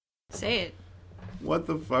Say it. What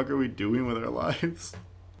the fuck are we doing with our lives?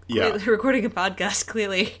 Yeah. We're recording a podcast,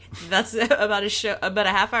 clearly. That's about a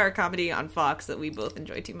half-hour comedy on Fox that we both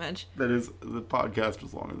enjoy too much. That is, the podcast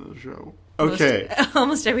is longer than the show. Okay.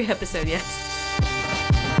 Almost every episode, yes.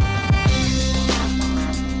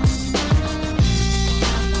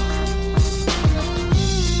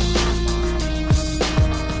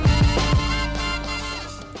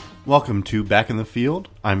 Welcome to Back in the Field.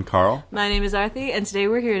 I'm Carl. My name is Arthi, and today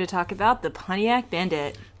we're here to talk about the Pontiac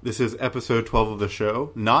Bandit. This is episode 12 of the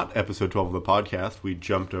show, not episode 12 of the podcast. We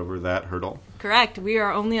jumped over that hurdle. Correct. We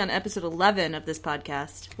are only on episode 11 of this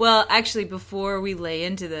podcast. Well, actually, before we lay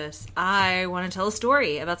into this, I want to tell a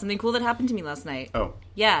story about something cool that happened to me last night. Oh.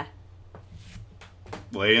 Yeah.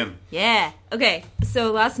 Lay in. Yeah. Okay.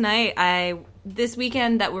 So last night, this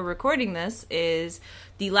weekend that we're recording this is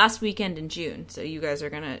the last weekend in June. So you guys are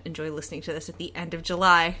going to enjoy listening to this at the end of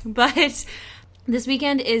July. But this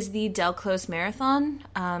weekend is the Del Close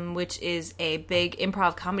Marathon, which is a big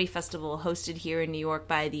improv comedy festival hosted here in New York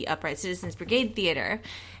by the Upright Citizens Brigade Theater.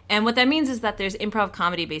 And what that means is that there's improv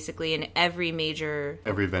comedy basically in every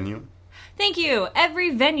venue? Thank you!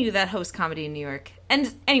 Every venue that hosts comedy in New York.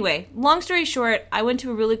 And anyway, long story short, I went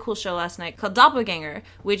to a really cool show last night called Doppelganger,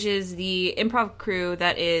 which is the improv crew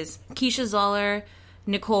that is Keisha Zoller,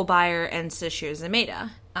 Nicole Byer, and Sashir Zameda.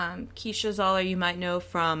 Keisha Zoller you might know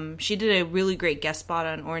from, she did a really great guest spot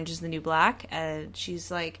on Orange is the New Black. She's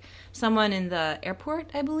like someone in the airport,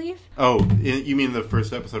 I believe. Oh, you mean the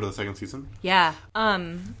first episode of the second season? Yeah.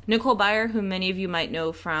 Nicole Byer, who many of you might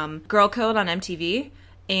know from Girl Code on MTV,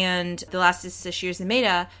 and the last is Sashir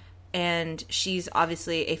Zameda, and she's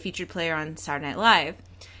obviously a featured player on Saturday Night Live.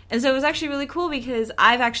 And so it was actually really cool because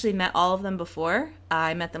I've actually met all of them before.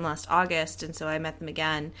 I met them last August, and so I met them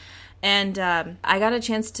again. And I got a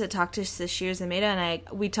chance to talk to Sashir Zameda, and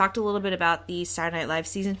we talked a little bit about the Saturday Night Live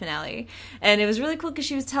season finale. And it was really cool because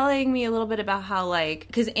she was telling me a little bit about how,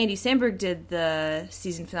 because Andy Samberg did the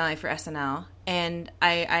season finale for SNL. And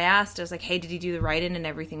I asked, I was like, hey, did he do the write-in and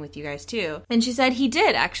everything with you guys too? And she said he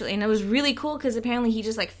did, actually. And it was really cool because apparently he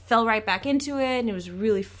just fell right back into it, and it was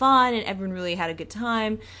really fun, and everyone really had a good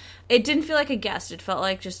time. It didn't feel like a guest. It felt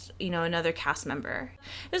like just, another cast member.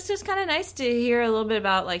 It was just kind of nice to hear a little bit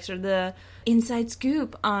about, sort of the inside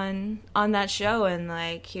scoop on that show, and,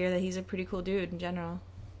 hear that he's a pretty cool dude in general.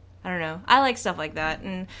 I don't know. I like stuff like that,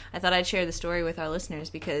 and I thought I'd share the story with our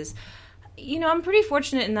listeners because, I'm pretty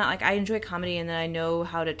fortunate in that, I enjoy comedy and that I know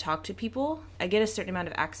how to talk to people. I get a certain amount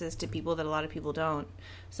of access to people that a lot of people don't.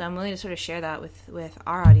 So I'm willing to sort of share that with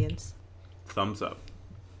our audience. Thumbs up.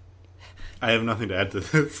 I have nothing to add to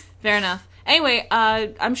this. Fair enough. Anyway,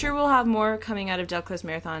 I'm sure we'll have more coming out of Del Close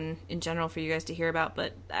Marathon in general for you guys to hear about,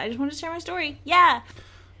 but I just wanted to share my story. Yeah!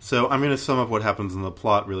 So I'm going to sum up what happens in the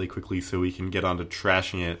plot really quickly so we can get on to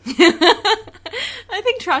trashing it. I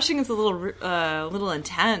think trashing is a little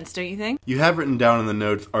intense, don't you think? You have written down in the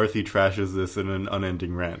notes, Arthi trashes this in an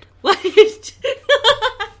unending rant. What?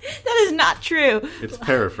 That is not true. It's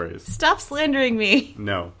paraphrased. Stop slandering me.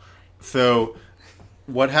 No. So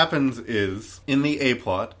what happens is, in the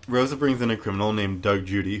A-plot, Rosa brings in a criminal named Doug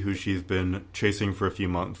Judy, who she's been chasing for a few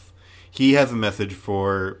months. He has a message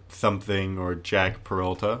for something, or Jack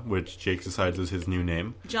Peralta, which Jake decides is his new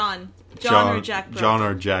name. John or Jack Peralta. John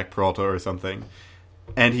or Jack Peralta or something.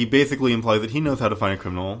 And he basically implies that he knows how to find a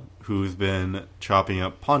criminal who's been chopping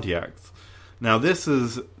up Pontiacs. Now, this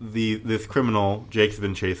is this criminal Jake's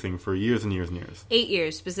been chasing for years and years and years. 8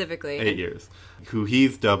 years, specifically. 8 years. Who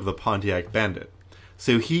he's dubbed the Pontiac Bandit.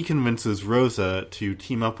 So he convinces Rosa to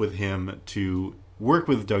team up with him to work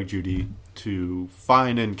with Doug Judy to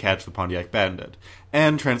find and catch the Pontiac Bandit.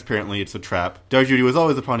 And transparently, it's a trap. Doug Judy was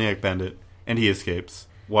always a Pontiac Bandit, and he escapes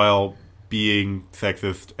while being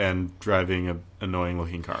sexist and driving an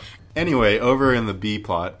annoying-looking car. Anyway, over in the B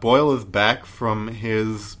plot, Boyle is back from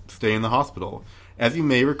his stay in the hospital. As you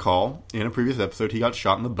may recall, in a previous episode, he got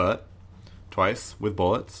shot in the butt twice with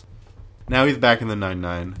bullets. Now he's back in the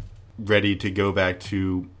 9-9, ready to go back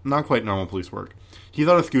to not quite normal police work. He's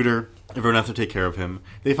on a scooter. Everyone has to take care of him.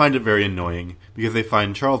 They find it very annoying because they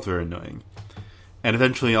find Charles very annoying. And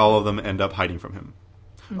eventually all of them end up hiding from him.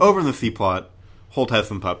 Mm-hmm. Over in the C plot, Holt has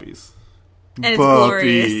some puppies. And it's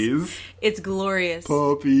glorious. It's glorious.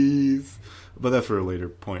 Puppies. But that's for a later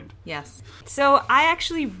point. Yes. So I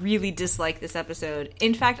actually really dislike this episode.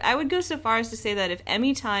 In fact, I would go so far as to say that if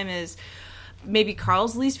Emmy Time is maybe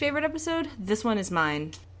Carl's least favorite episode, this one is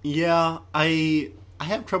mine. Yeah, I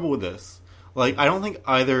have trouble with this. I don't think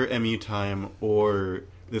either Emmy Time or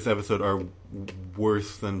this episode are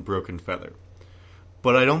worse than Broken Feather.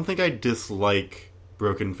 But I don't think I dislike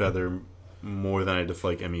Broken Feather more than I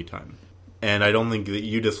dislike Emmy Time. And I don't think that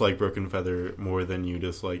you dislike Broken Feather more than you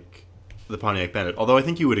dislike the Pontiac Bandit. Although I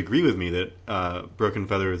think you would agree with me that Broken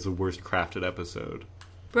Feather is the worst crafted episode.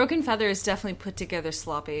 Broken Feather is definitely put together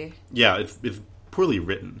sloppy. Yeah, it's poorly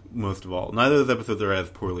written, most of all. Neither of those episodes are as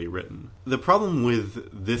poorly written. The problem with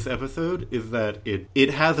this episode is that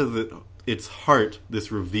it has as its heart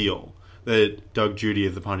this reveal that Doug Judy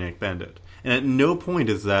is the Pontiac Bandit. And at no point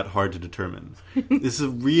is that hard to determine. This is a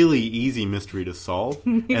really easy mystery to solve,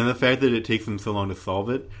 and the fact that it takes them so long to solve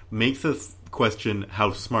it makes us question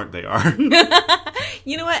how smart they are.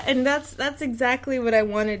 You know what? And that's exactly what I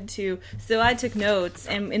wanted to. So I took notes,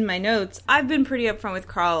 and in my notes, I've been pretty upfront with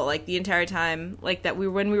Carl, like, the entire time, like, that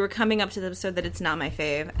when we were coming up to the episode, that it's not my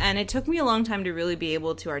fave. And it took me a long time to really be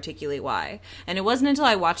able to articulate why. And it wasn't until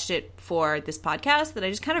I watched it for this podcast that I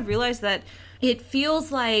just kind of realized that it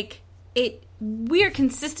feels like we are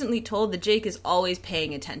consistently told that Jake is always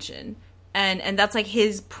paying attention. And that's like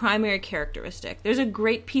his primary characteristic. There's a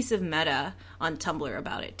great piece of meta on Tumblr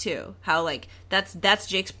about it too. How like that's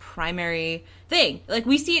Jake's primary thing. Like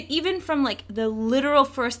we see it even from like the literal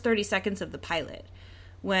first 30 seconds of the pilot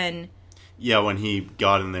when he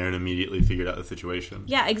got in there and immediately figured out the situation.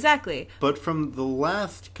 Yeah, exactly. But from the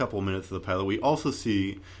last couple minutes of the pilot, we also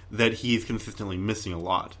see that he's consistently missing a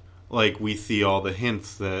lot. Like we see all the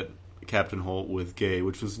hints that Captain Holt was gay,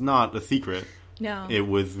 which was not a secret. No. It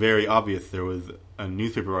was very obvious. There was a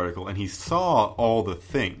newspaper article, and he saw all the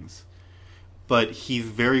things. But he's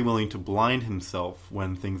very willing to blind himself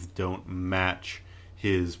when things don't match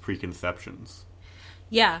his preconceptions.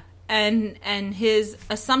 Yeah, and his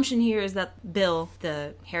assumption here is that Bill,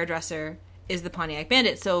 the hairdresser, is the Pontiac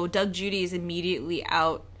Bandit. So Doug Judy is immediately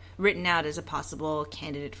written out as a possible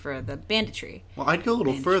candidate for the banditry. Well, I'd go a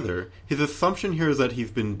little further. His assumption here is that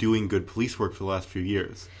he's been doing good police work for the last few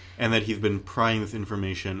years, and that he's been prying this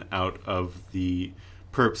information out of the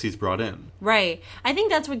perps he's brought in. Right. I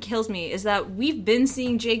think that's what kills me, is that we've been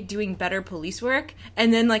seeing Jake doing better police work,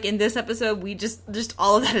 and then, like, in this episode, we just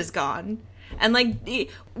all of that is gone. And, like,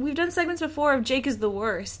 we've done segments before of Jake is the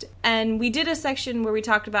worst, and we did a section where we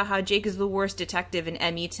talked about how Jake is the worst detective in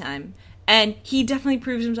Emmy time. And he definitely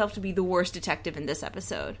proves himself to be the worst detective in this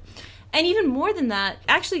episode. And even more than that,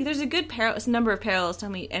 actually, there's a good number of parallels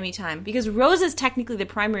to Emmy time, because Rose is technically the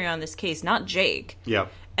primary on this case, not Jake. Yeah.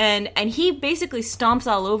 And he basically stomps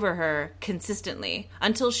all over her consistently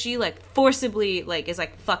until she, like, forcibly, like, is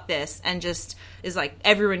like, fuck this, and just is like,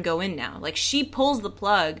 everyone go in now. Like, she pulls the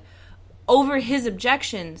plug over his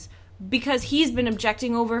objections because he's been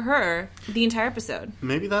objecting over her the entire episode.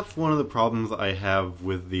 Maybe that's one of the problems I have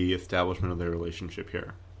with the establishment of their relationship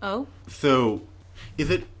here. Oh? So, is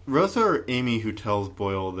it Rosa or Amy who tells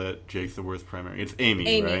Boyle that Jake's the worst primary? It's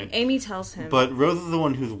Amy, right? Amy tells him. But Rosa's the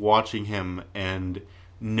one who's watching him and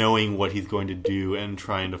knowing what he's going to do and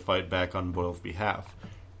trying to fight back on Boyle's behalf.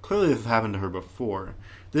 Clearly this has happened to her before.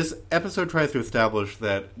 This episode tries to establish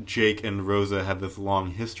that Jake and Rosa have this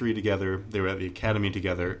long history together. They were at the academy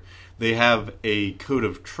together. They have a code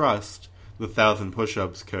of trust, the 1,000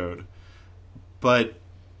 push-ups code. But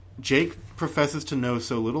Jake professes to know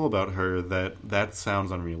so little about her that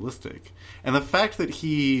sounds unrealistic. And the fact that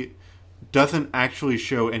he doesn't actually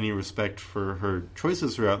show any respect for her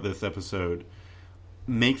choices throughout this episode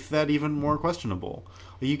makes that even more questionable.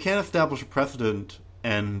 You can't establish a precedent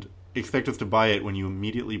and expect us to buy it when you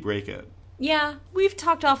immediately break it. Yeah, we've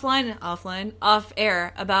talked off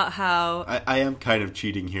air about how... I am kind of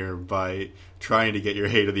cheating here by trying to get your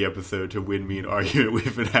hate of the episode to win me an argument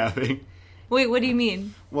we've been having. Wait, what do you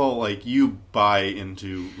mean? Well, like, you buy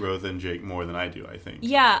into Rosa and Jake more than I do, I think.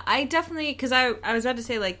 Yeah, I definitely... Because I was about to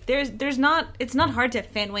say, like, there's not... It's not hard to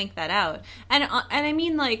fan-wank that out. And I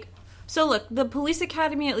mean, like... So look, the police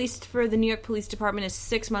academy, at least for the New York Police Department, is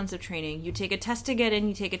 6 months of training. You take a test to get in,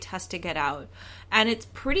 you take a test to get out. And it's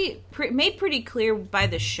made pretty clear by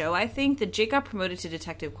the show, I think, that Jake got promoted to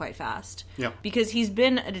detective quite fast. Yeah. Because he's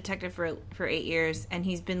been a detective for 8 years, and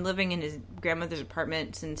he's been living in his grandmother's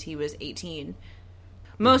apartment since he was 18.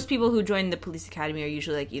 Most people who join the police academy are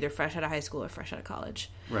usually like either fresh out of high school or fresh out of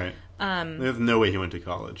college. Right. There's no way he went to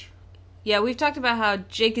college. Yeah, we've talked about how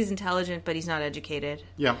Jake is intelligent, but he's not educated.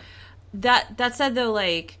 Yeah. That said, though,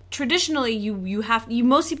 like, traditionally,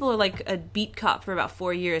 most people are, like, a beat cop for about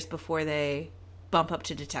 4 years before they bump up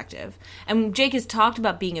to detective. And Jake has talked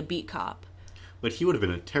about being a beat cop. But he would have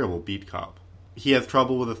been a terrible beat cop. He has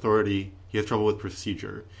trouble with authority. He has trouble with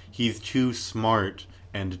procedure. He's too smart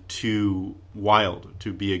and too wild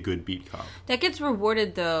to be a good beat cop. That gets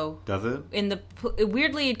rewarded, though. Does it?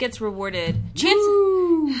 Weirdly, it gets rewarded.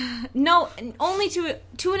 No, only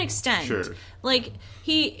to an extent. Sure. Like,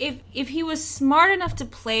 if he was smart enough to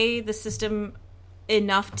play the system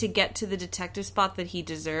enough to get to the detective spot that he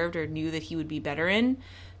deserved or knew that he would be better in,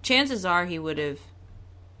 chances are he would have.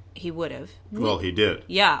 Well, he did.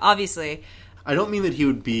 Yeah, obviously. I don't mean that he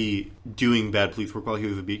would be doing bad police work while he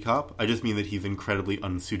was a beat cop. I just mean that he's incredibly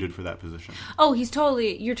unsuited for that position. Oh,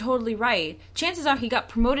 you're totally right. Chances are he got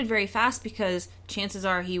promoted very fast because chances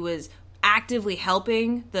are he was actively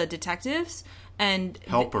helping the detectives and...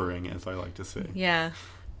 Helpering, as I like to say. Yeah.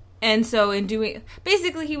 And so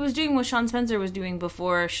basically he was doing what Sean Spencer was doing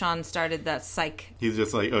before Sean started that psych. He's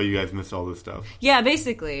just like, oh, you guys missed all this stuff. Yeah,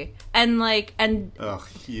 basically. And Ugh,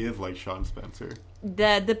 he is like Sean Spencer.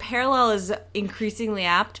 The parallel is increasingly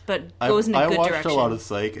apt, but goes in a good direction. I watched a lot of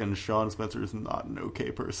Psych, and Sean Spencer is not an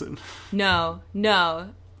okay person. No.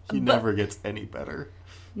 He never gets any better.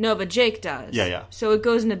 No, but Jake does. Yeah. So it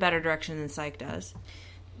goes in a better direction than Psych does.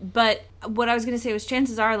 But what I was going to say was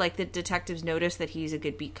chances are, like, the detectives notice that he's a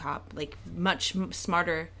good beat cop, like, much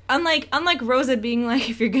smarter. Unlike Rosa being like,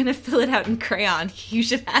 if you're going to fill it out in crayon, you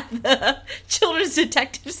should have the children's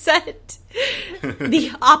detective set.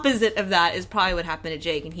 The opposite of that is probably what happened to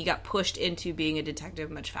Jake, and he got pushed into being a detective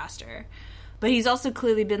much faster. But he's also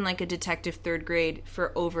clearly been, like, a detective third grade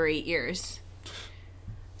for over 8 years.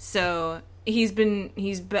 So he's in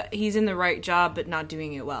the right job, but not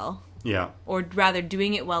doing it well. Yeah. Or rather,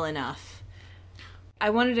 doing it well enough.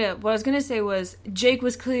 What I was going to say was, Jake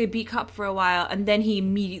was clearly a beat cop for a while, and then he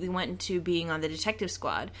immediately went into being on the detective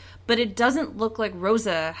squad. But it doesn't look like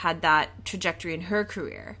Rosa had that trajectory in her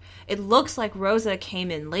career. It looks like Rosa came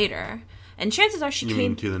in later. And chances are she came... You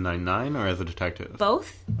mean to the 9-9 or as a detective?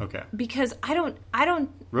 Both. Okay. Because I don't...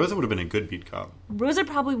 Rosa would have been a good beat cop. Rosa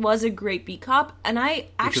probably was a great beat cop, and I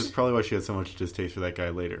actually... Which is probably why she had so much distaste for that guy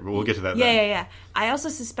later, but we'll get to that then. Yeah. I also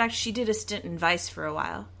suspect she did a stint in Vice for a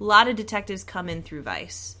while. A lot of detectives come in through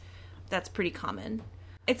Vice. That's pretty common.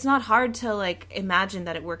 It's not hard to, like, imagine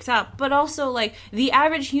that it works out, but also, like, the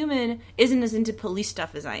average human isn't as into police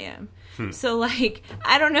stuff as I am. So, like,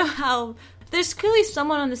 I don't know how... There's clearly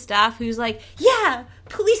someone on the staff who's like, yeah,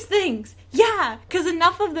 police things, yeah, because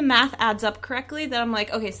enough of the math adds up correctly that I'm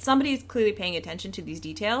like, okay, somebody's clearly paying attention to these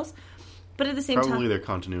details, but at the same time... Probably their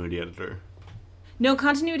continuity editor. No,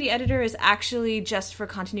 continuity editor is actually just for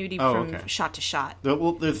continuity from shot to shot.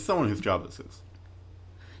 Well, there's someone whose job this is.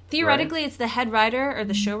 Theoretically, right? It's the head writer or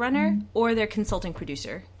the showrunner or their consulting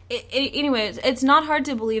producer. Anyways, it's not hard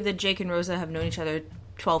to believe that Jake and Rosa have known each other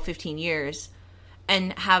 12, 15 years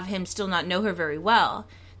and have him still not know her very well.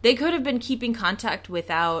 They could have been keeping contact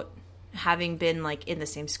without having been, like, in the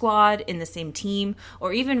same squad, in the same team,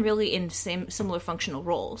 or even really in similar functional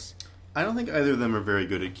roles. I don't think either of them are very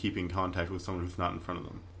good at keeping contact with someone who's not in front of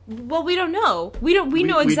them. Well, we don't know. We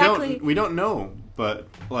know exactly... We don't know, but,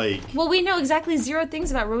 like... Well, we know exactly 0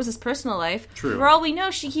 things about Rosa's personal life. True. For all we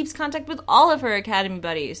know, she keeps contact with all of her Academy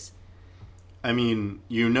buddies. I mean,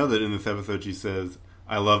 you know that in this episode she says,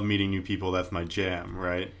 I love meeting new people, that's my jam,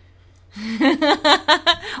 right?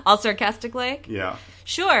 All sarcastic like? Yeah.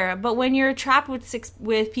 Sure, but when you're trapped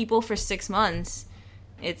with people for 6 months,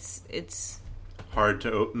 it's hard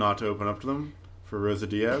to not to open up to them for Rosa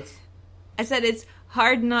Diaz? I said it's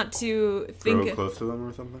hard not to think... Grow close to them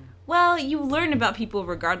or something? Well, you learn about people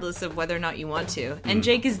regardless of whether or not you want to. And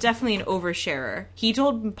Jake is definitely an oversharer. He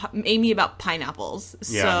told Amy about pineapples.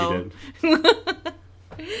 Yeah, he did.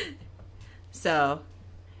 So,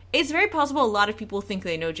 it's very possible a lot of people think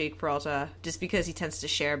they know Jake Peralta just because he tends to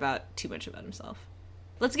share too much about himself.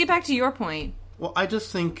 Let's get back to your point. Well, I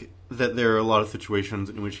just think that there are a lot of situations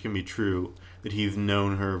in which it can be true that he's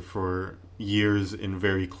known her for years in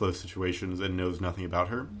very close situations and knows nothing about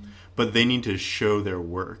her. But they need to show their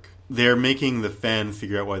work. They're making the fans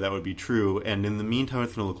figure out why that would be true, and in the meantime,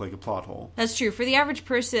 it's going to look like a plot hole. That's true. For the average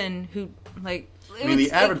person who, like...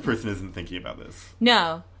 the average person isn't thinking about this.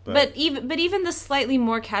 No. But even the slightly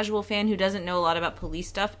more casual fan who doesn't know a lot about police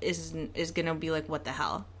stuff is going to be like, what the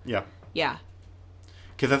hell? Yeah. Yeah.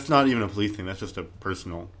 Because that's not even a police thing. That's just a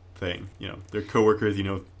personal thing. You know, they're coworkers. You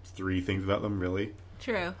know 3 things about them, really.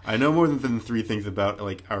 True. I know more than 3 things about,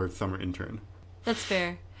 like, our summer intern. That's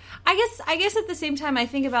fair. I guess at the same time, I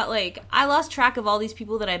think about, like, I lost track of all these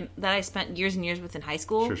people that I spent years and years with in high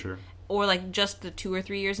school. Sure. Or, like, just the 2 or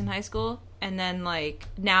 3 years in high school. And then, like,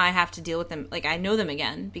 now I have to deal with them. Like, I know them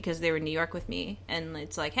again because they were in New York with me. And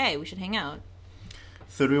it's like, hey, we should hang out.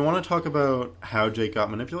 So do we want to talk about how Jake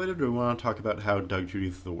got manipulated, or do we want to talk about how Doug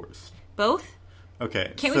Judy's the worst? Both?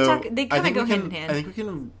 Okay. Can't we talk... They kind of go hand in hand. I think we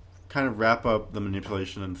can kind of wrap up the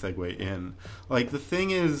manipulation and segue in. Like, the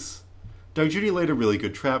thing is, Doug Judy laid a really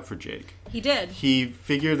good trap for Jake. He did. He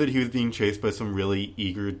figured that he was being chased by some really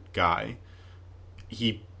eager guy.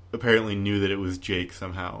 He apparently knew that it was Jake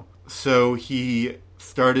somehow. So he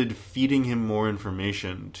started feeding him more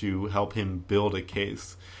information to help him build a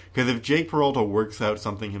case. Because if Jake Peralta works out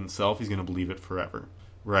something himself, he's going to believe it forever,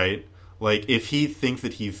 right? Like, if he thinks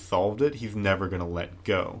that he's solved it, he's never going to let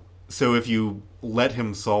go. So if you let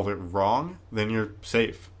him solve it wrong, then you're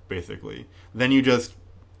safe, basically. Then you just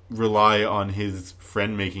rely on his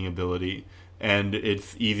friend-making ability, and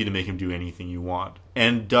it's easy to make him do anything you want.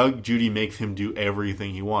 And Doug Judy makes him do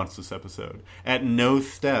everything he wants this episode. At no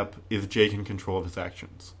step is Jake in control of his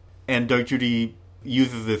actions. And Doug Judy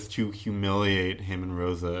uses this to humiliate him and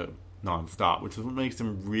Rosa nonstop, which is what makes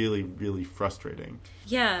him really, really frustrating.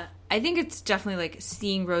 Yeah, I think it's definitely, like,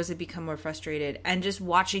 seeing Rosa become more frustrated and just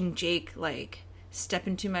watching Jake, like, step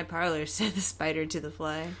into my parlor, said the spider to the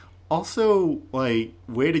fly. Also, like,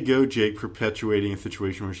 way to go, Jake, perpetuating a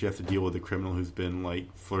situation where she has to deal with a criminal who's been,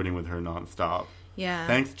 like, flirting with her nonstop. Yeah.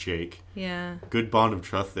 Thanks, Jake. Yeah. Good bond of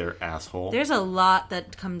trust there, asshole. There's a lot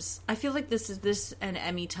that comes... I feel like this and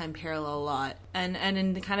Emmy time parallel a lot. And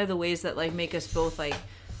in the kind of the ways that, like, make us both, like,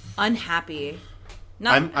 unhappy.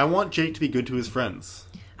 I want Jake to be good to his friends.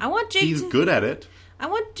 I want Jake He's good at it. I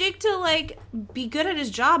want Jake to, like, be good at his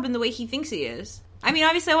job in the way he thinks he is. I mean,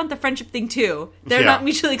 obviously I want the friendship thing, too. They're not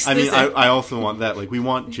mutually exclusive. I mean, I also want that. Like, we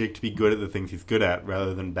want Jake to be good at the things he's good at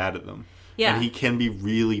rather than bad at them. Yeah. And he can be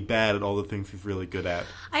really bad at all the things he's really good at.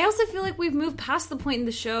 I also feel like we've moved past the point in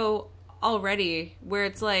the show already where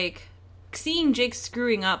it's like seeing Jake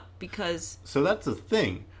screwing up because... So that's the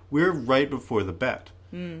thing. We're right before the bet.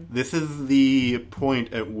 This is the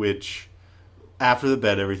point at which, after the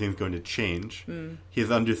bet, everything's going to change.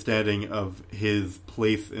 His understanding of his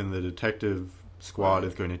place in the detective squad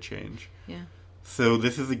is going to change. Yeah. So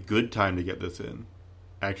this is a good time to get this in,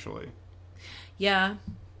 actually. Yeah.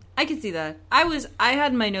 I can see that. I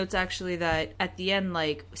had in my notes actually that at the end,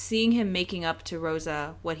 like, seeing him making up to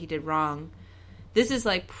Rosa what he did wrong, this is,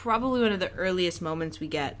 like, probably one of the earliest moments we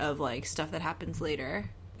get of, like, stuff that happens later.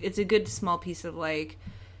 It's a good small piece of, like,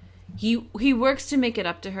 he works to make it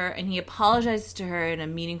up to her, and he apologizes to her in a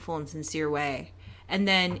meaningful and sincere way. And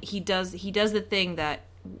then he does the thing that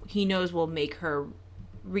he knows will make her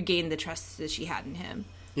regain the trust that she had in him.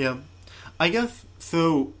 Yeah. I guess,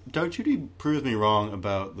 so Doug Judy proves me wrong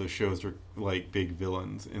about the show's, like, big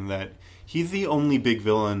villains, in that he's the only big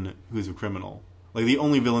villain who's a criminal. Like, the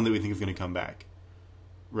only villain that we think is going to come back.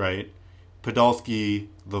 Right? Podolsky,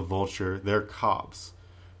 the Vulture, they're cops.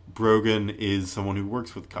 Brogan is someone who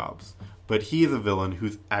works with cops. But he is a villain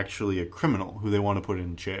who's actually a criminal, who they want to put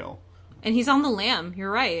in jail. And he's on the lam,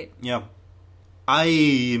 you're right. Yeah. I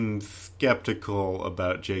am skeptical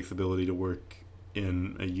about Jake's ability to work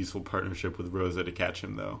in a useful partnership with Rosa to catch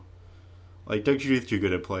him, though. Like, Doug Judy's too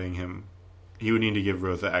good at playing him. He would need to give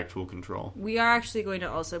Rosa actual control. We are actually going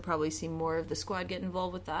to also probably see more of the squad get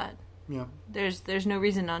involved with that. Yeah. There's no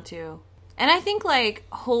reason not to. And I think, like,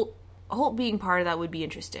 Holt being part of that would be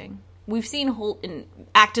interesting. We've seen Holt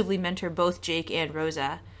actively mentor both Jake and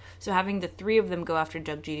Rosa. So having the three of them go after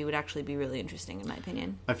Doug Judy would actually be really interesting, in my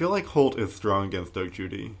opinion. I feel like Holt is strong against Doug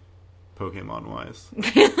Judy, Pokemon-wise.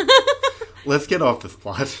 Let's get off this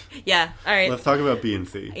plot. Yeah, all right. Let's talk about B and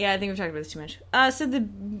C. Yeah, I think we've talked about this too much. So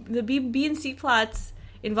the B and C plots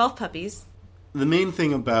involve puppies. The main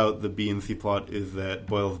thing about the B and C plot is that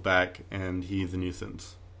Boyle's back and he's a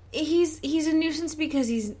nuisance. He's a nuisance because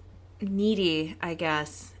he's needy, I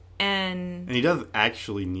guess. And he does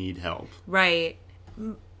actually need help. Right.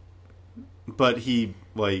 But he,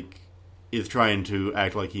 like, is trying to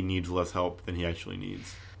act like he needs less help than he actually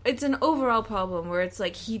needs. It's an overall problem where it's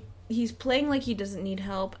like he's playing like he doesn't need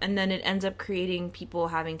help, and then it ends up creating people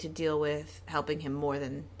having to deal with helping him more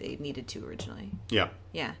than they needed to originally. Yeah.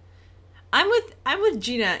 Yeah. I'm with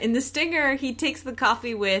Gina. In The Stinger, he takes the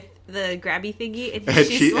coffee with the grabby thingy, and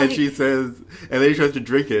she says, and then he tries to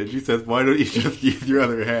drink it, and she says, why don't you just use your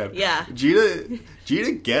other hand? Yeah.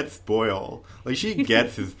 Gina gets Boyle. Like, she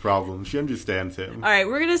gets his problems. She understands him. Alright,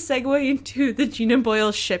 we're gonna segue into the Gina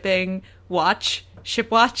Boyle ship watch. It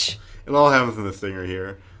all happens in The Stinger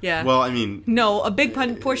here. Yeah. Well, I mean... No, a big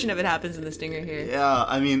portion of it happens in The Stinger here. Yeah,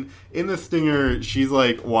 I mean, in The Stinger, she's,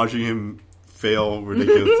 like, watching him fail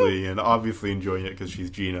ridiculously and obviously enjoying it because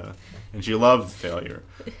she's Gina. And she loves failure.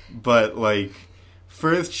 But, like,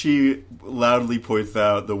 first she loudly points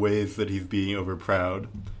out the ways that he's being overproud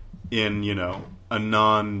in, you know, a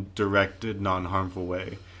non-directed, non-harmful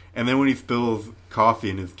way. And then when he spills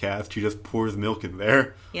coffee in his cast, she just pours milk in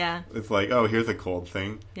there. Yeah. It's like, oh, here's a cold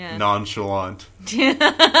thing. Yeah. Nonchalant. She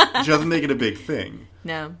doesn't make it a big thing.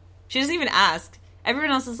 No. She doesn't even ask.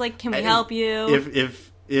 Everyone else is like, can we help you?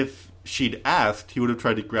 If she'd asked, he would have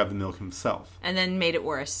tried to grab the milk himself. And then made it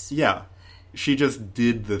worse. Yeah. she just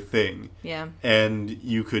did the thing. Yeah. And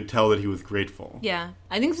you could tell that he was grateful. Yeah.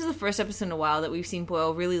 I think this is the first episode in a while that we've seen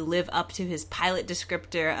Boyle really live up to his pilot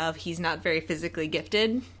descriptor of he's not very physically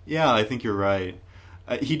gifted. Yeah, I think you're right.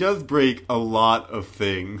 He does break a lot of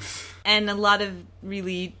things. And a lot of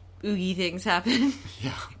really oogie things happen.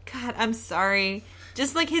 Yeah. God, I'm sorry.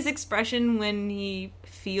 Just like his expression when he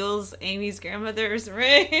feels Amy's grandmother's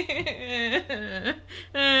ring.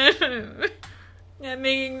 I'm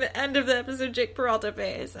making the end of the episode Jake Peralta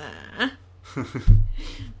face.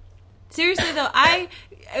 Seriously though,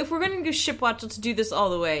 if we're going to go ship watch, let's do this all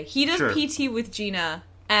the way. He does Sure. PT with Gina,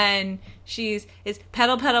 and it's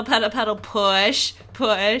pedal, pedal, pedal, pedal, push,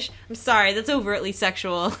 push. I'm sorry, that's overtly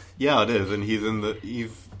sexual. Yeah, it is, and he's in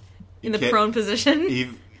the prone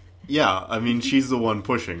position. Yeah, I mean, she's the one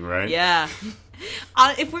pushing, right? Yeah.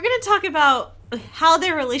 If we're going to talk about how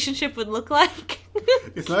their relationship would look like...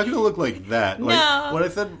 It's not going to look like that. Like, No. What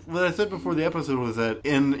I said before the episode was that,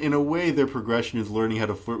 in a way, their progression is learning how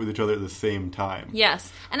to flirt with each other at the same time.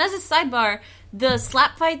 Yes. And as a sidebar, the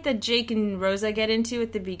slap fight that Jake and Rosa get into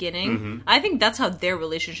at the beginning, I think that's how their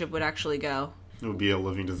relationship would actually go. It would be a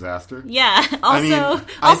living disaster. Yeah. Also,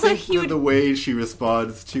 I think he would... the way she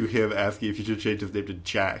responds to him asking if he should change his name to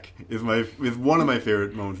Jack is one of my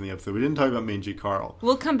favorite moments in the episode. We didn't talk about Mangy Carl.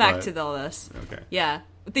 We'll come back to all this. Okay. Yeah.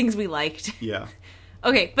 Things we liked. Yeah.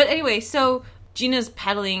 Okay, but anyway, so Gina's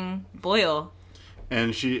peddling Boyle.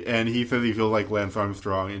 And he says he feels like Lance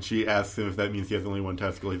Armstrong, and she asks him if that means he has only one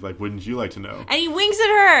testicle. He's like, wouldn't you like to know? And he winks at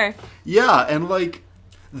her. Yeah, and like,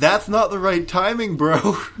 that's not the right timing,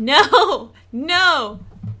 bro. No.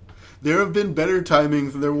 There have been better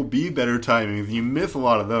timings, and there will be better timings. You miss a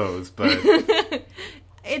lot of those, but...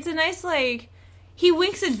 It's a nice, like... He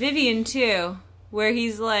winks at Vivian, too, where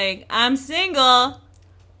he's like, I'm single.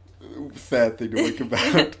 Sad thing to wink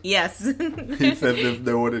about. Yes. He said there's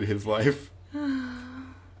no one in his life.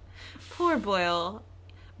 Poor Boyle.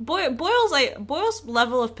 Boyle's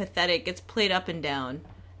level of pathetic gets played up and down.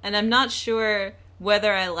 And I'm not sure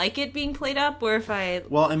whether I like it being played up or if I...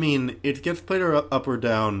 Well, I mean, it gets played up or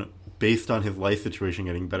down based on his life situation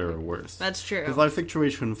getting better or worse. That's true. His life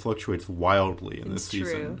situation fluctuates wildly in this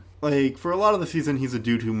season. True. Like, for a lot of the season, he's a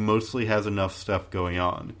dude who mostly has enough stuff going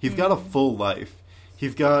on. He's got a full life.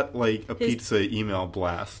 He's got, like, a pizza email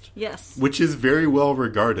blast. Yes. Which is very well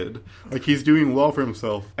regarded. Like, he's doing well for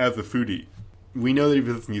himself as a foodie. We know that he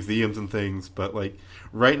visits museums and things, but, like,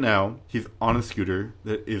 right now, he's on a scooter.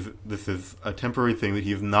 This is a temporary thing that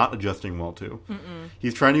he's not adjusting well to.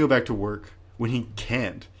 He's trying to go back to work when he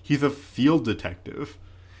can't. He's a field detective.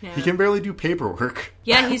 Yeah. He can barely do paperwork.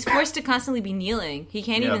 Yeah, he's forced to constantly be kneeling. He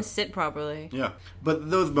can't even sit properly. Yeah. But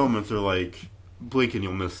those moments are, like... blink and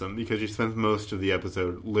you'll miss them, because she spends most of the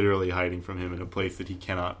episode literally hiding from him in a place that he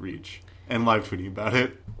cannot reach and live tweeting about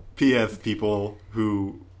it. P.S. People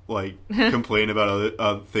who like complain about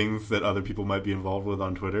other things that other people might be involved with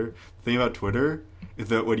on Twitter. The thing about Twitter is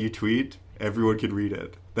that when you tweet, everyone can read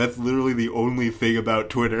it. That's literally the only thing about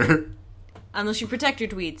Twitter. Unless you protect your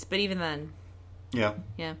tweets, but even then. Yeah.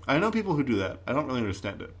 Yeah. I know people who do that. I don't really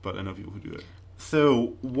understand it, but I know people who do it.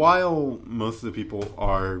 So, while most of the people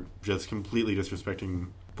are just completely disrespecting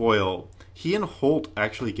Boyle, he and Holt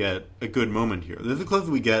actually get a good moment here. This is the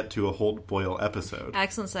closest we get to a Holt-Boyle episode.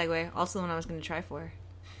 Excellent segue. Also the one I was going to try for.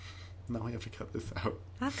 Now I have to cut this out.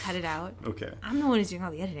 I'll cut it out. Okay. I'm the one who's doing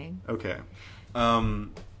all the editing. Okay.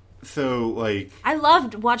 So, like... I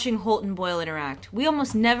loved watching Holt and Boyle interact. We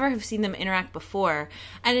almost never have seen them interact before.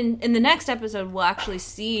 And in the next episode, we'll actually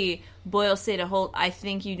see Boyle say to Holt, I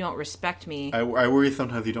think you don't respect me. I worry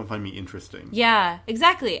sometimes you don't find me interesting. Yeah,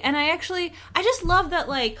 exactly. And I just love that,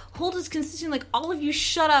 like, Holt is consistent, like, all of you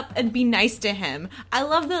shut up and be nice to him. I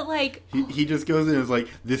love that, like... He just goes in and is like,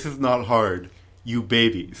 this is not hard. You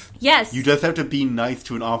babies. Yes. You just have to be nice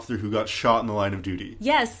to an officer who got shot in the line of duty.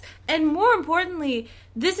 Yes. And more importantly,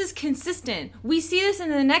 this is consistent. We see this in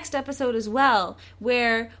the next episode as well,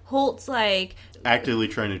 where Holt's like... actively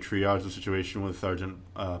trying to triage the situation with Sergeant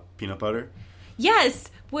Peanut Butter. Yes.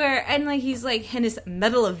 And like he's like, and his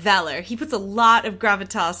Medal of Valor. He puts a lot of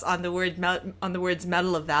gravitas on the words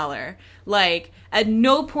Medal of Valor. Like, at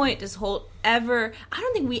no point does Holt ever... I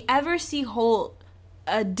don't think we ever see Holt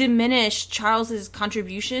diminish Charles's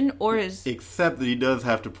contribution or his... Except that he does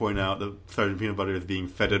have to point out that Sergeant Peanut Butter is being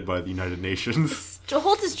feted by the United Nations.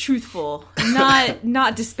 Holt is truthful,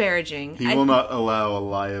 not disparaging. He will not allow a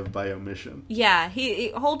lie by omission. Yeah,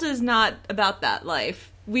 Holt is not about that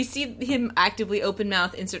life. We see him actively open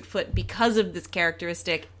mouth, insert foot because of this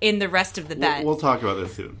characteristic in the rest of the bed. We'll talk about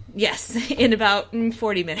this soon. Yes, in about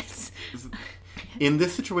 40 minutes. In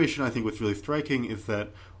this situation, I think what's really striking is that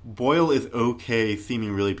Boyle is okay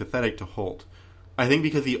seeming really pathetic to Holt. I think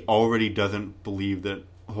because he already doesn't believe that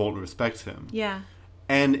Holt respects him. Yeah.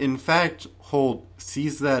 And in fact, Holt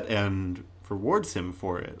sees that and rewards him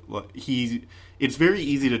for it. It's very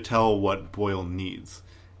easy to tell what Boyle needs.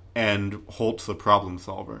 And Holt's a problem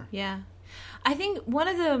solver. Yeah. I think one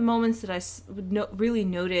of the moments that I really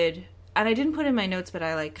noted, and I didn't put in my notes, but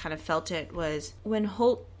I kind of felt it, was when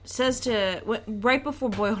Holt says right before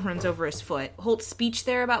Boyle runs over his foot, Holt's speech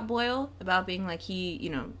there about Boyle, about being like,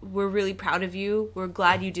 we're really proud of you. We're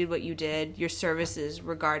glad you did what you did. Your service is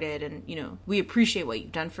regarded, and, we appreciate what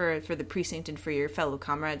you've done for the precinct and for your fellow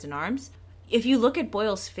comrades in arms. If you look at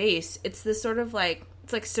Boyle's face, it's this sort of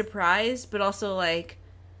it's surprise, but also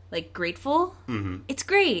grateful. Mm-hmm. It's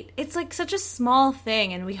great. It's such a small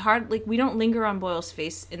thing, and we don't linger on Boyle's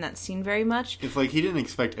face in that scene very much. It's he didn't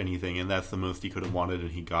expect anything, and that's the most he could have wanted,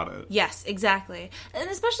 and he got it. Yes, exactly. And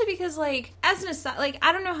especially because, as an aside,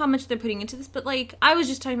 I don't know how much they're putting into this, but, I was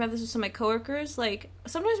just talking about this with some of my coworkers,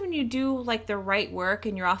 sometimes when you do, the right work,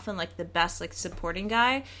 and you're often, the best, supporting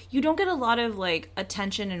guy, you don't get a lot of,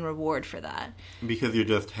 attention and reward for that. Because you're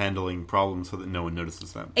just handling problems so that no one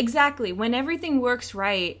notices them. Exactly. When everything works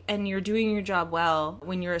right, and you're doing your job well,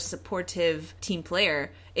 when you're a supportive team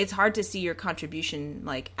player, it's hard to see your contribution,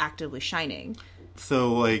 actively shining.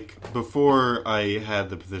 So, before I had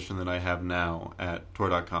the position that I have now at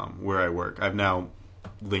Tor.com, where I work, I've now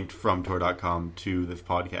linked from Tor.com to this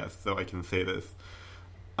podcast, so I can say this.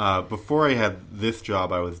 Before I had this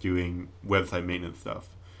job, I was doing website maintenance stuff.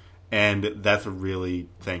 And that's a really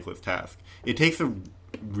thankless task. It takes a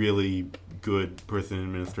really good person in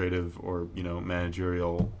administrative or,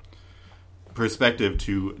 managerial perspective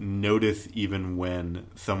to notice even when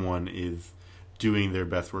someone is doing their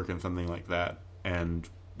best work in something like that and,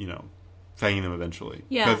 thanking them eventually.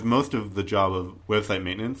 Yeah. Because most of the job of website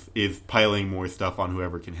maintenance is piling more stuff on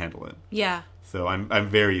whoever can handle it. Yeah. So I'm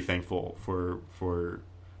very thankful for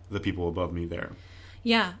the people above me there.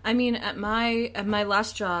 Yeah, I mean, at my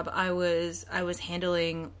last job, I was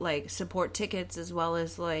handling support tickets as well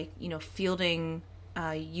as fielding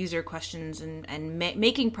user questions and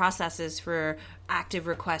making processes for active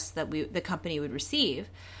requests that the company would receive.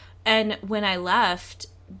 And when I left,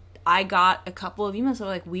 I got a couple of emails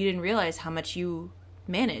that were we didn't realize how much you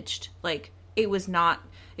managed. It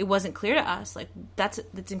wasn't clear to us. That's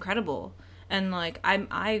incredible. And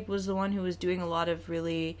I was the one who was doing a lot of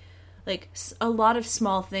really a lot of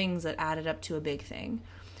small things that added up to a big thing.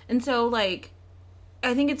 And so, I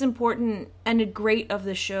think it's important and great of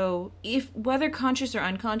the show, if whether conscious or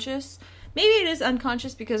unconscious, maybe it is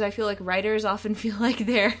unconscious because I feel writers often feel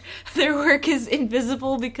their work is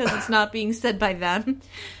invisible because it's not being said by them.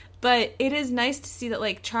 But it is nice to see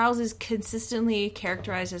that, Charles is consistently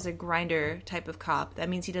characterized as a grinder type of cop. That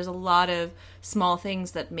means he does a lot of small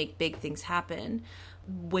things that make big things happen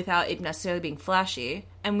without it necessarily being flashy.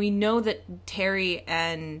 And we know that Terry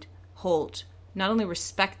and Holt not only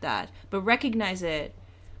respect that, but recognize it,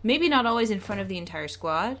 maybe not always in front of the entire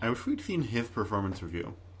squad. I wish we'd seen his performance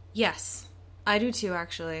review. Yes, I do too,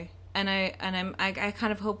 actually. And I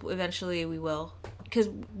kind of hope eventually we will. Because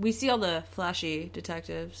we see all the flashy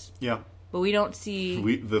detectives. Yeah. But we don't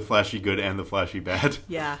see... the flashy good and the flashy bad.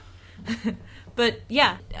 Yeah. But,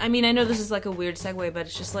 yeah. I mean, I know this is a weird segue, but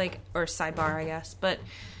it's just or sidebar, I guess. But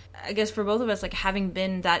I guess for both of us, having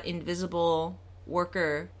been that invisible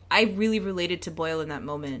worker, I really related to Boyle in that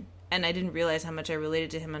moment. And I didn't realize how much I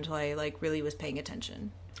related to him until I, really was paying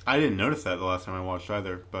attention. I didn't notice that the last time I watched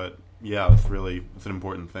either. But, yeah, it's an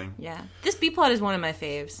important thing. Yeah. This B-plot is one of my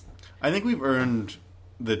faves. I think we've earned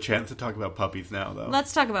the chance to talk about puppies now, though.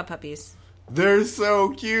 Let's talk about puppies. They're so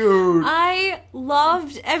cute! I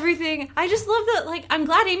loved everything. I just love that, I'm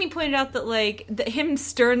glad Amy pointed out that, him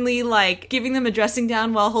sternly, giving them a dressing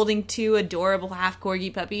down while holding two adorable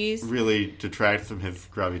half-corgi puppies. Really detracts from his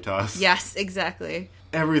gravitas. Yes, exactly.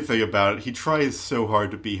 Everything about it. He tries so hard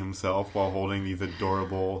to be himself while holding these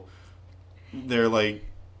adorable... They're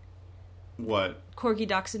what? Corgi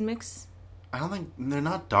Dachshund mix? I don't think... They're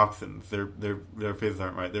not dachshunds. Their faces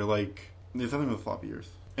aren't right. They're there's something with floppy ears.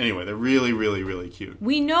 Anyway, they're really, really, really cute.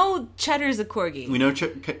 We know Cheddar's a corgi. We know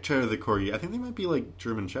Cheddar's a corgi. I think they might be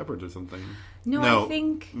German Shepherds or something. No, I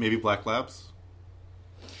think... Maybe Black Labs?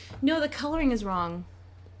 No, the coloring is wrong.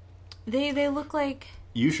 They look like...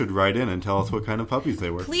 You should write in and tell us what kind of puppies they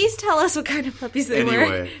were. Please tell us what kind of puppies they were.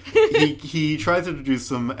 Anyway, he tries to introduce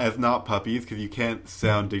them as not puppies because you can't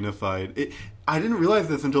sound dignified. I didn't realize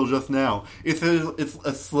this until just now. It's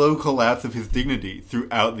a slow collapse of his dignity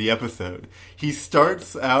throughout the episode. He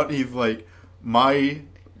starts out, he's my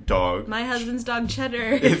dog. My husband's dog,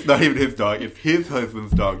 Cheddar. It's not even his dog. It's his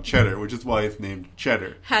husband's dog, Cheddar, which is why it's named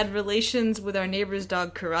Cheddar. Had relations with our neighbor's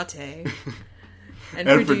dog, Karate.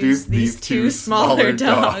 And produced these two smaller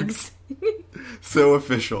dogs. So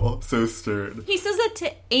official, so stern. He says that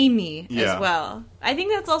to Amy Yeah. as well. I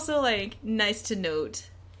think that's also, like, nice to note.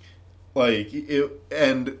 Like,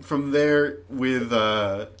 and from there, with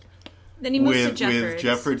Then he moves to Jeffords. with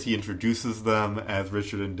Jeffords, he introduces them as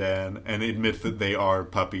Richard and Dan, and admits that they are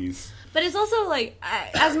puppies. But it's also, like,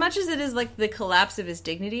 as much as it is, like, the collapse of his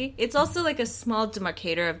dignity, it's also, like, a small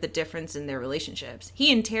demarcator of the difference in their relationships.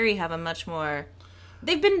 He and Terry have a much more...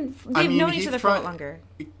 They've known each other for a lot longer.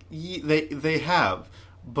 They have,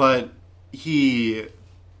 but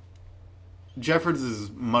Jeffords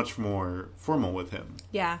is much more formal with him.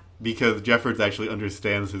 Yeah. Because Jeffords actually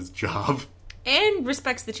understands his job. And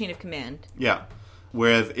respects the chain of command. Yeah.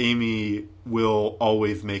 Whereas Amy will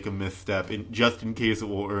always make a misstep just in case it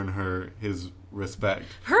will earn her his respect.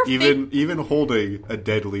 Even holding a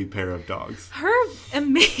deadly pair of dogs. Her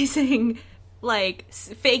amazing, like,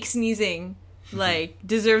 fake sneezing, like,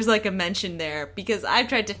 deserves, like, a mention there. Because I've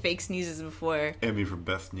tried to fake sneezes before. Amy from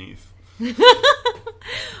Best Sneeze.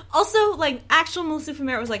 Also, like, actual Melissa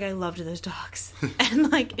Fumero was like, I loved those dogs.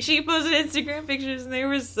 And, like, she posted Instagram pictures and they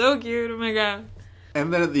were so cute. Oh my god.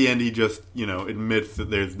 And then at the end, he just, admits that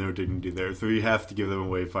there's no dignity there. So he has to give them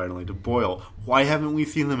away finally to Boyle. Why haven't we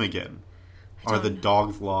seen them again? Are the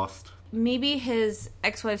dogs lost? Maybe his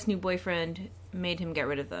ex-wife's new boyfriend made him get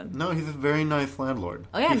rid of them. No, he's a very nice landlord.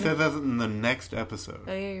 Oh, yeah. He says that in the next episode.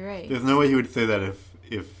 Oh, yeah, you're right. There's no way he would say that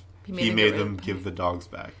if he made them give give the dogs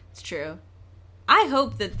back. It's true. I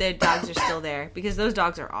hope that their dogs are still there, because those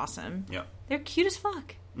dogs are awesome. Yeah. They're cute as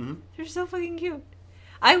fuck. Mm-hmm. They're so fucking cute.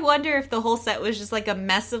 I wonder if the whole set was just like a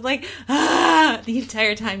mess of like, the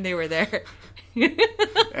entire time they were there.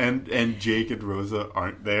 and Jake and Rosa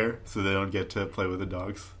aren't there, so they don't get to play with the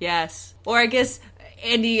dogs. Yes. Or I guess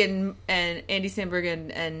Andy and Andy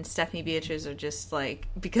Samberg and Stephanie Beatriz are just like,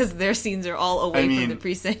 because their scenes are all away from the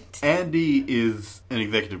precinct. Andy is an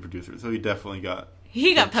executive producer, so he definitely got...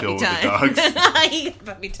 He got puppy time. He got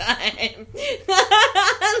puppy time.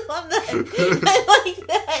 I love that. I like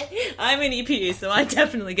that. I'm an EP, so I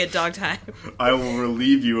definitely get dog time. I will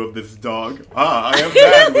relieve you of this dog. I am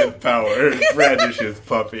mad with power. Brandish's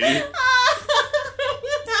puppy.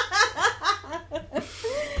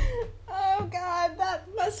 Oh god, that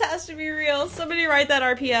has to be real. Somebody write that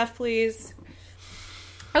RPF, please.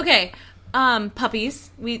 Okay.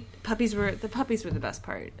 Puppies. The puppies were the best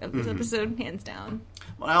part of this episode, hands down.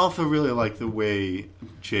 I also really like the way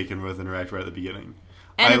Jake and Rose interact right at the beginning.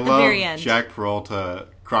 And I at the love very end. Jack Peralta,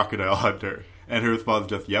 Crocodile Hunter, and her response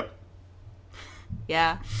just, yep.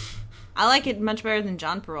 Yeah. I like it much better than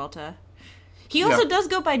John Peralta. He also does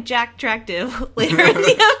go by Jack Tractive later in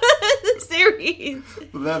the series.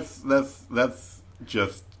 That's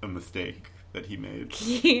just a mistake that he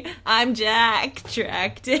made. I'm Jack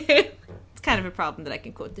Tractive. It's kind of a problem that I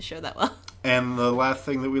can quote the show that well. And the last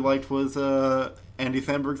thing that we liked was Andy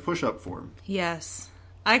Samberg's push-up form. Yes.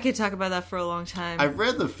 I could talk about that for a long time. I've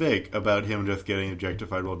read the fic about him just getting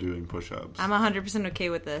objectified while doing push-ups. I'm 100% okay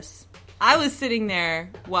with this. I was sitting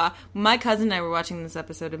there while my cousin and I were watching this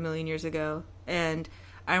episode a million years ago, and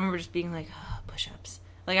I remember just being like, oh, push-ups.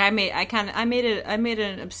 Like I made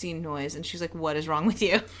an obscene noise, and she's like, "What is wrong with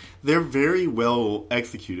you?" They're very well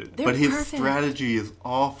executed, but his strategy is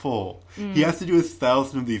awful. He has to do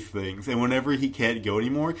 1,000 of these things, and whenever he can't go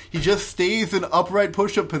anymore, he just stays in upright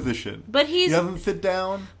push-up position. But he doesn't sit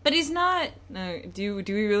down. But he's not. Do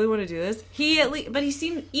we really want to do this? But he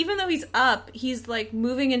seemed, even though he's up, he's like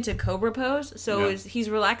moving into Cobra pose, so he's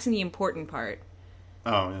relaxing the important part.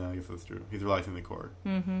 Oh yeah, I guess that's true. He's relaxing the core.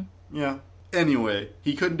 Mm-hmm. Yeah. Anyway,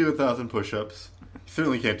 he couldn't do 1,000 push-ups. He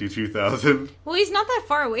certainly can't do 2,000. Well, he's not that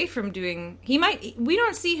far away from doing... We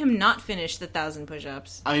don't see him not finish the 1,000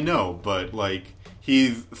 push-ups. I know, but,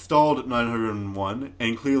 he's stalled at 901,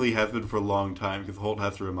 and clearly has been for a long time, because Holt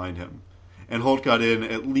has to remind him. And Holt got in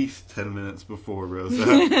at least 10 minutes before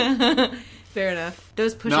Rosa. Fair enough.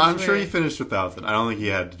 Those push-ups No, I'm sure he finished 1,000. I don't think he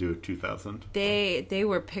had to do 2,000. They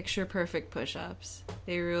were picture-perfect push-ups.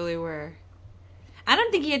 They really were. I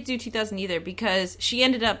don't think he had to do 2,000 either, because she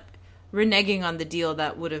ended up reneging on the deal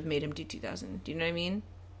that would have made him do 2,000. Do you know what I mean?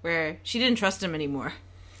 Where she didn't trust him anymore.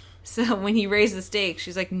 So when he raised the stakes,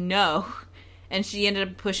 she's like, no. And she ended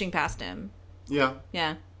up pushing past him. Yeah.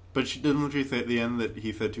 Yeah. But didn't she say at the end that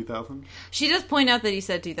he said 2,000? She does point out that he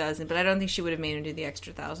said 2,000, but I don't think she would have made him do the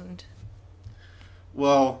extra 1,000.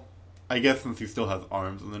 Well, I guess since he still has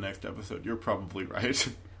arms in the next episode, you're probably right.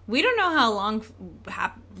 We don't know how long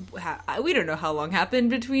we don't know how long happened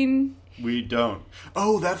between. We don't.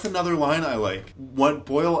 Oh, that's another line I like. What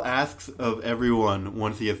Boyle asks of everyone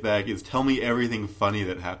once he gets back is, tell me everything funny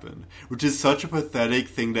that happened. Which is such a pathetic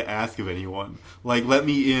thing to ask of anyone. Like, let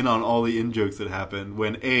me in on all the in-jokes that happened,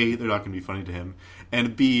 when A, they're not going to be funny to him,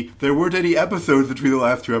 and B, there weren't any episodes between the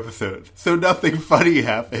last 2 episodes. So nothing funny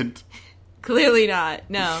happened. Clearly not,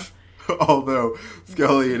 no. Although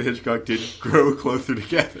Scully and Hitchcock did grow closer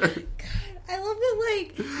together. I love that,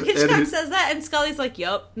 like, Hitchcock says that, and Scully's like,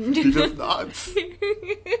 yup. He just nods.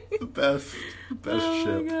 The best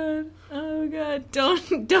ship. Oh, God.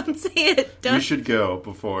 Don't say it. We should go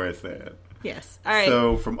before I say it. Yes. All right.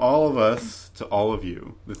 So, from all of us to all of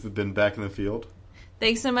you, this has been Back in the Field.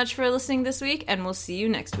 Thanks so much for listening this week, and we'll see you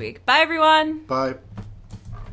next week. Bye, everyone. Bye.